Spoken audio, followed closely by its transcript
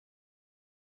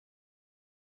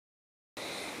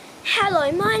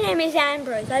Hello, my name is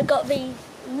Ambrose. I've got these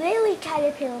Lily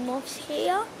caterpillar moths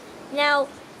here. Now,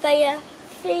 they are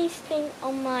feasting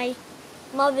on my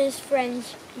mother's friend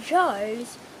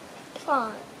Joe's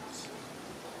plants.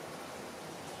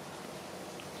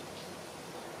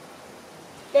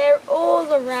 They're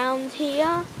all around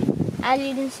here. As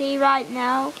you can see right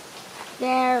now,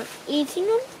 they're eating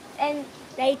them, and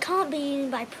they can't be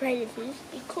eaten by predators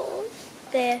because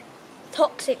they're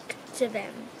toxic to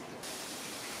them.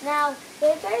 Now,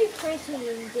 they're very pretty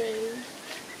indeed,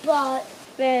 but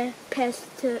they're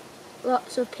pests to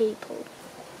lots of people.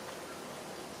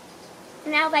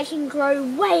 Now they can grow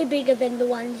way bigger than the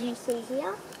ones you see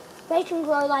here. They can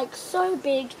grow like so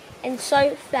big and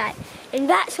so fat, and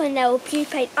that's when they will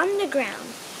pupate underground.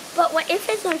 But if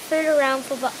there's no food around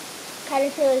for the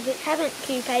caterpillars which haven't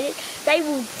pupated, they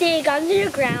will dig under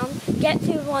the ground, get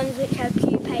to the ones which have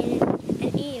pupated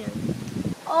and eat them.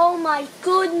 Oh my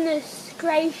goodness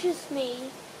gracious me,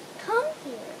 come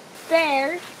here.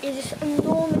 There is this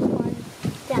enormous one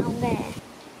down there.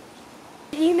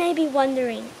 You may be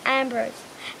wondering, Ambrose,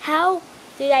 how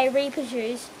do they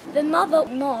reproduce? The mother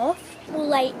moth will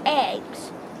lay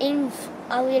eggs in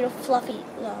a little fluffy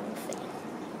long thing.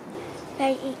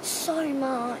 They eat so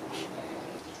much.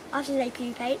 After they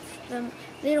pupate, the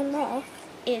little moth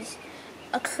is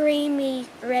a creamy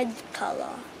red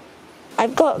colour.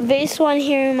 I've got this one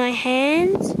here in my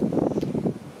hands.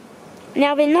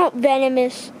 Now they're not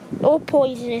venomous or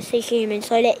poisonous to humans,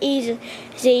 so they're easy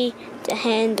to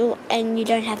handle and you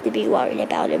don't have to be worried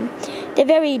about them. They're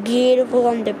very beautiful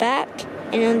on the back,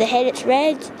 and on the head it's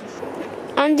red.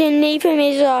 Underneath them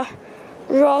is a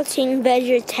rotting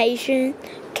vegetation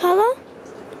colour.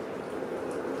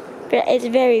 But it's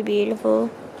very beautiful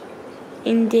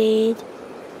indeed.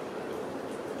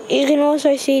 You can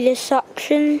also see the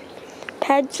suction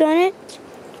pads on it.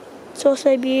 It's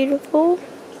also beautiful.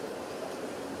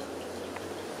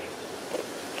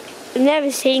 I've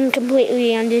never seen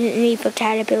completely underneath a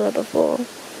caterpillar before.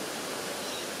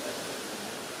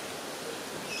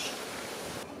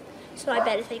 So I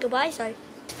better say goodbye, so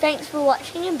thanks for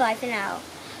watching and bye for now.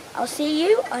 I'll see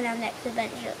you on our next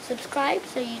adventure. Subscribe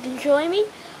so you can join me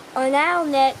on our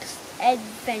next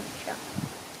adventure.